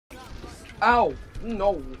Ow!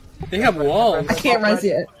 No! They have walls. I can't res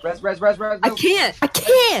yet. Res. I can't! I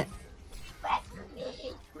can't!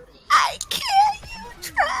 I can't, you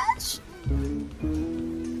trash!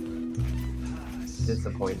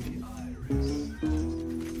 Disappointing.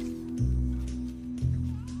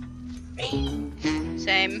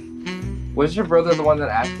 Same. Was your brother the one that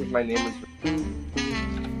asked if my name was...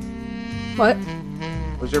 What?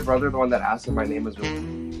 Was your brother the one that asked if my name was...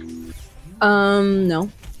 No.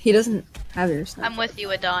 He doesn't have your stuff. I'm with you,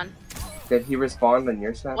 Adon. Did he respond on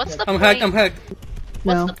your snap? What's the I'm point? hacked, I'm hacked.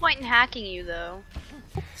 What's No. the point in hacking you, though?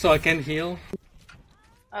 So I can heal.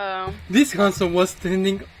 Oh. This console was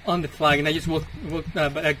standing on the flag and I just walked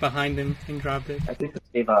back behind him and grabbed it. I think he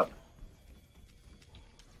gave up.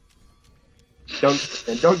 Don't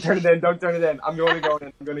turn it in, don't turn it in. I'm going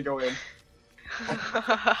to go in.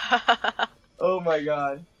 Oh my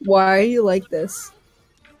god. Why are you like this?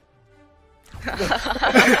 I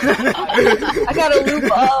gotta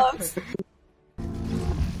loop up.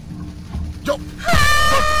 Yo!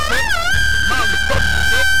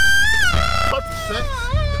 Purple sex.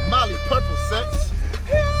 Molly purple sex.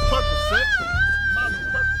 Purple sex. Molly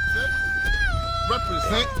purple sex.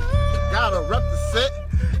 Represent. Gotta represent.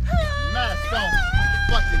 Mask on.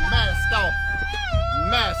 Fucking mask off.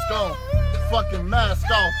 Mask on. Fucking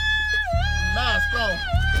mask off. Mask on.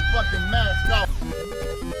 Fucking mask off.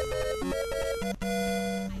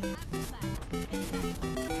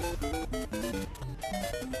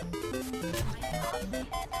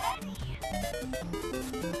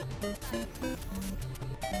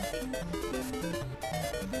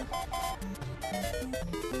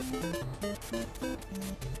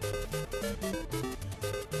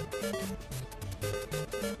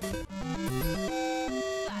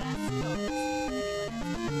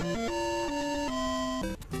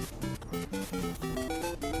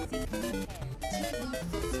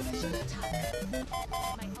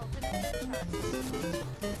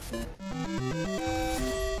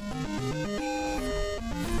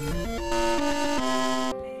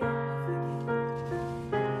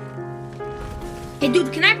 Hey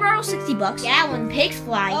dude, can I borrow 60 bucks? Yeah, when pigs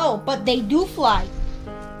fly. Oh, but they do fly.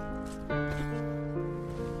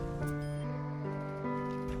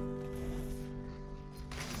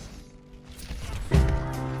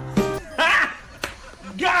 Ha!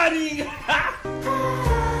 Got him!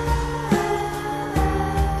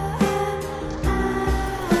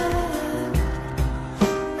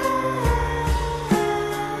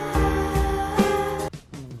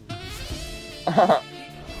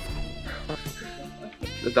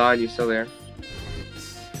 Don, you still there?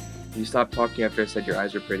 You stopped talking after I said your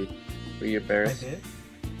eyes are pretty. Were you embarrassed? I did?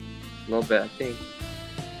 A little bit, I think.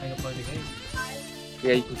 I can play the game.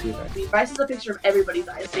 Yeah, you can see that. Bryce is a picture of everybody's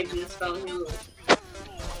eyes saved in his phone.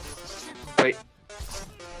 Wait.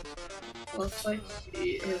 Looks like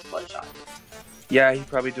his bloodshot. Yeah, he's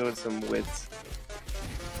probably doing some wits.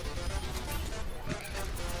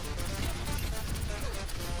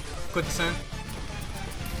 Quick send.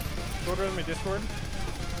 Order in my Discord.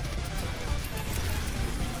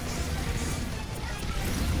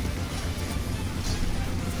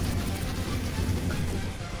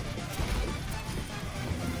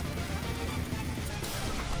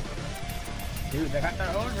 Dude, they got their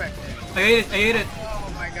own right there. I ate it, I ate it. Oh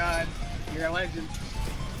my god. You're a legend.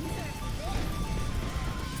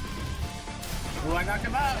 Ooh, I knocked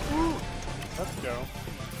him out. Ooh. Let's go.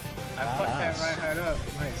 I fucked that right head up.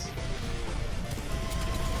 Nice.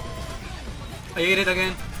 I ate it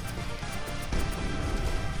again.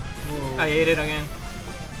 Whoa. I ate it again.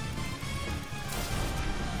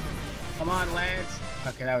 Come on, Lance.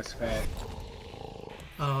 Okay, that was fair.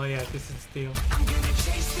 Oh yeah, this is steel. I'm gonna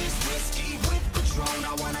chase this whiskey with the drone.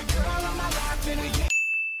 I want a girl on my lap in a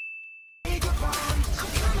Jaeger bomb.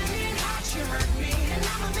 I'm coming in hot, you hurt me, and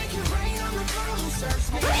I'ma make it rain on the girl who serves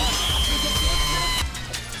me.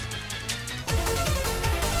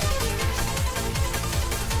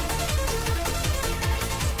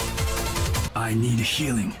 I need a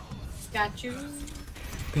healing. Got you.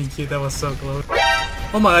 Thank you, that was so close.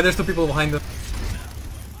 Oh my god, there's two people behind us.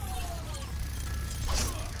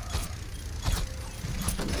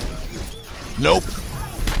 Nope.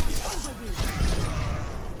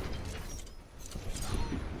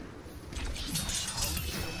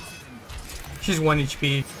 She's 1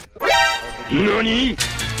 HP. NANI?!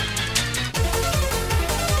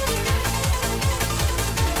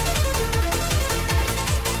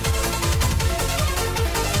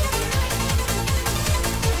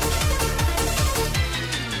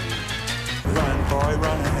 Run, boy,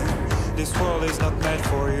 run. This world is not meant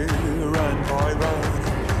for you. Run, boy, run.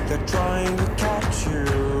 They're trying to catch you.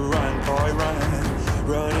 Run, boy, run.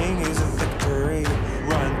 Running is a victory.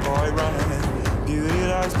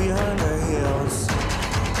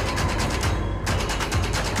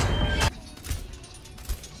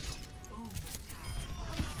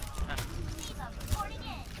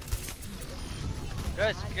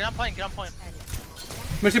 Guys, get on point, get on point.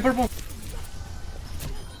 Mercy purple.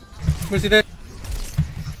 Mercy dead.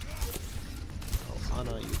 Oh,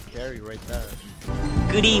 Anna, you carry right there.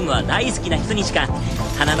 クリームは大好きな人にしか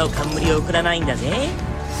花の冠を贈らないんだぜ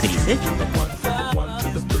クリス I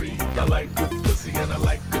like good pussy and I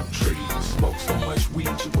like good trees. Smoke so much weed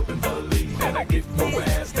you wouldn't believe. And I get more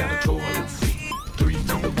ass than a toilet seat. 3 to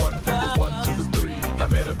the 1, from the 1 to the 3. I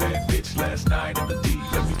met a bad bitch last night in the D.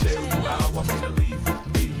 Let me tell you how I'm gonna leave with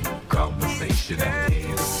me. Conversation at the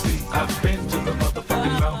end of the sea. I've been to the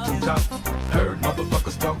motherfucking mountaintop. Heard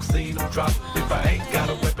motherfuckers talk, seen them drop. If I ain't got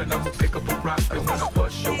a weapon, I'ma pick up a rock. And when I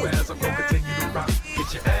bust your ass, I'm gonna continue to rock.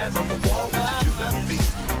 Get your ass on the wall, what you left me.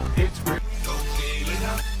 It's real.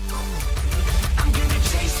 I'm gonna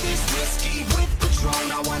chase this whiskey with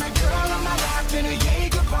Patron. I want a girl on my lap in a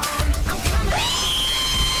Jaeger bomb. I'm coming.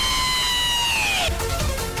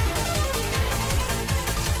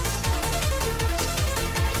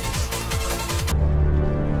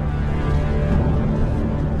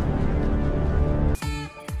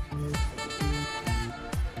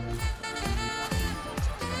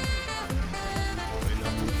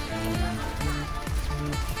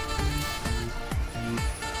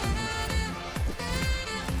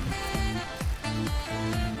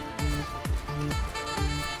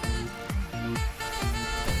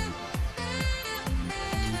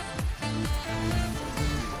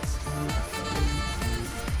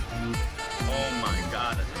 Oh my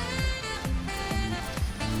god.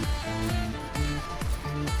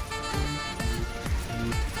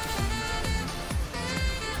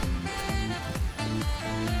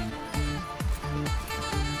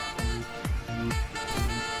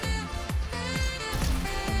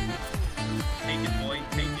 Take it, boy,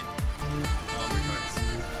 take it. Oh my god.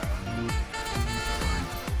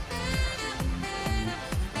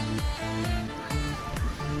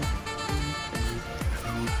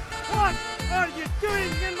 What are you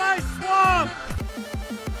doing in my swamp?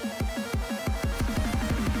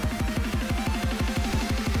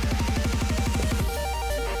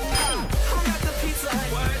 I'm at the Pizza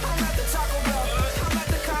Hut. I'm at the Taco Bell. I'm at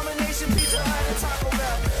the combination Pizza Hut and Taco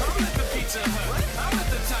Bell. I'm at the Pizza Hut. I'm at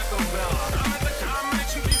the Taco Bell. I'm at the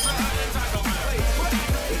combination Pizza Hut and Taco Bell. Wait, we're at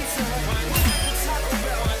the Pizza Hut. We're at the Taco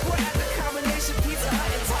Bell. We're at the combination Pizza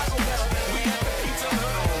Hut and Taco Bell. We at the Pizza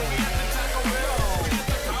Hut. We at the Taco Bell. We at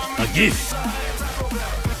the combination A gift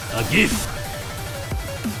A gift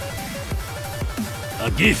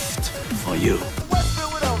A gift for you West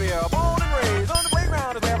Philadelphia, born and raised on the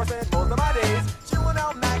playground is where I spent most of my days. Chilling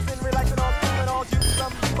out, maxing, relaxing, all feeling all juice.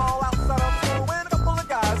 Some ball outside of school and a couple of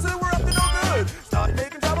guys who were up to no good. Started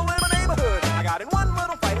making trouble in my neighborhood. I got in one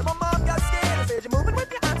little fight and my mom got scared and said, "You're moving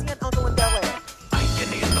with your auntie and uncle in Delaware." I can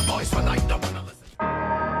hear the voice, but I don't wanna listen.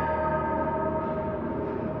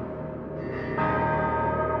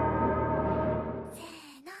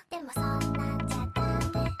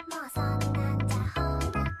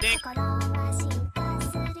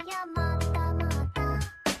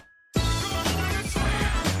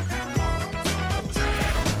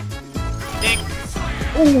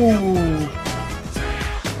 Ooh. I'm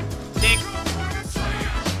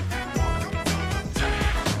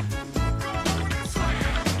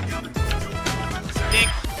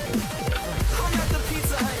at the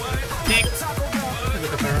Pizza Hut. I'm at the Taco Bell. I'm at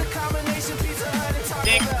the combination Pizza Hut and Taco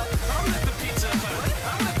Bell. I'm at the Pizza Hut.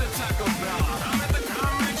 I'm at the Taco Bell. I'm at the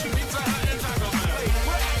combination Pizza Hut and Taco Bell. Wait,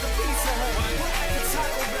 we're at the Pizza Hut. We're at the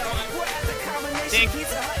Taco Bell. We're at the combination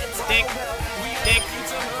Pizza Hut and Taco Bell. We at the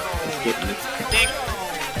Pizza Hut. We at the Taco Bell.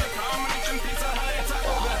 The combination Pizza Hut and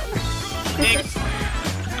Taco Bell.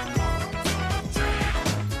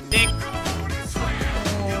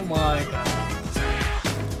 Oh my god.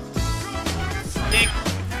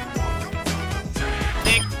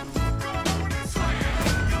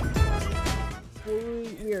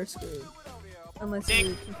 We are screwed. Unless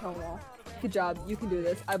you can come wall. Good job, you can do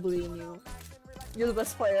this. I believe in you. You're the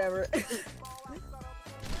best player ever.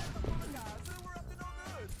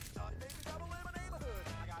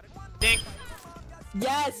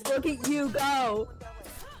 Yes, look at you go!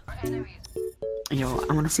 Yo,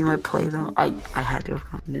 I wanna see my play though. I had to have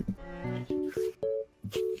gotten it.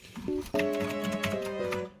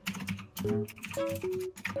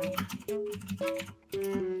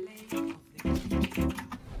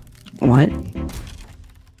 What?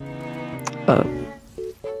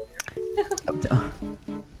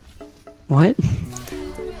 What?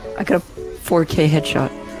 I got a 4K headshot.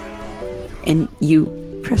 And you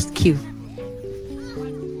pressed Q.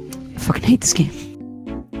 I fucking hate this game.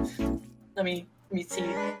 Let me see.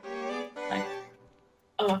 Like,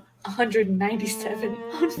 197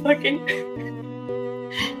 on fucking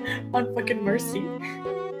on fucking Mercy.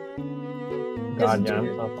 God, yeah, I'm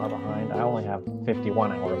so far behind. I only have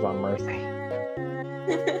 51 hours on Mercy.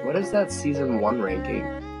 What is that season 1 ranking?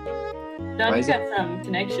 John's got some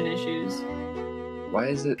connection issues. Why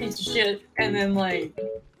is it? Piece of shit. And then like,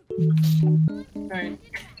 alright,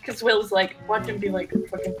 because Will's like, watch him be like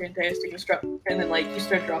fucking fantastic and then like you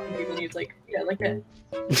start dropping people and he's like, yeah, like that.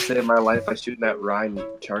 To save my life, I shoot that Ryan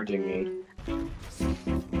charging me.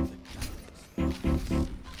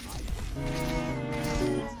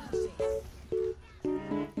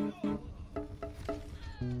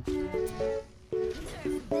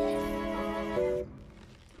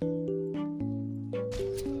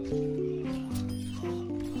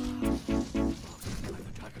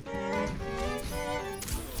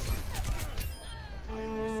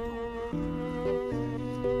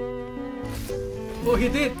 Oh, he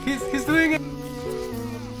did! He's doing it!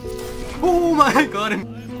 Oh my god!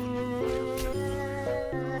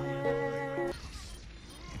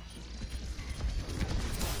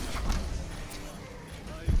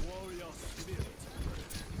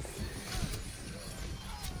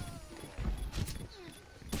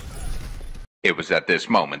 It was at this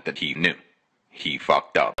moment that he knew. He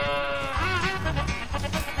fucked up.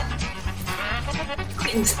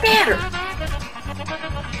 Fucking spatter!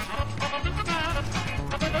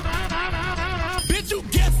 Bitch, you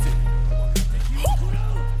guessed it!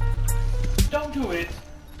 Don't do it.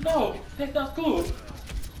 No, that's not cool.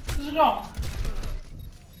 This is wrong.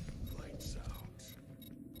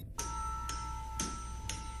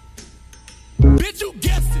 Bitch, you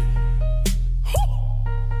guessed it!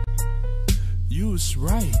 You was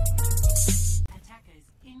right.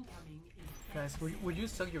 Guys, would you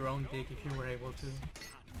suck your own dick if you were able to?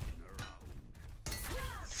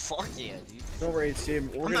 Fuck yeah, dude. Don't worry, Steve.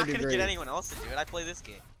 We're I'm gonna not do gonna great. get anyone else to do it. I play this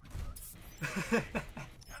game.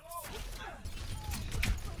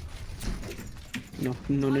 No.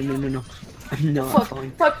 I'm not Fuck,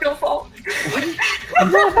 falling. fuck, don't fall.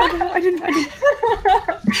 I didn't.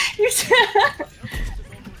 You said.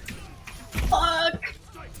 Fuck.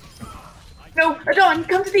 No, Adon,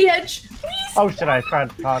 come to the edge, please. Oh shit! I tried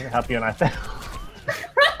to help you and I failed.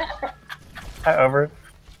 Over.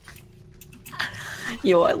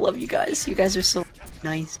 Yo, I love you guys. You guys are so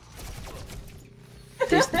nice.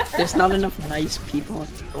 There's not enough nice people on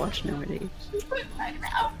Overwatch nowadays.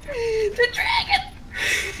 The dragon.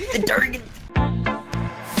 The dragon.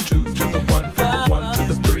 2 to the 1, from the 1 to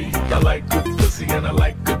the 3. I like good pussy and I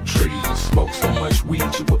like good trees. Smoke so much weed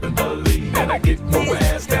you wouldn't believe, and I get more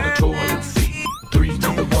ass than a toilet seat. 3 to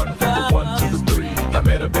the 1, from the 1 to the 3. I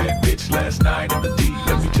met a bad bitch last night in the D.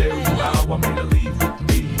 Let me tell you how I made her leave with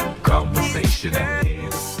me. Conversation and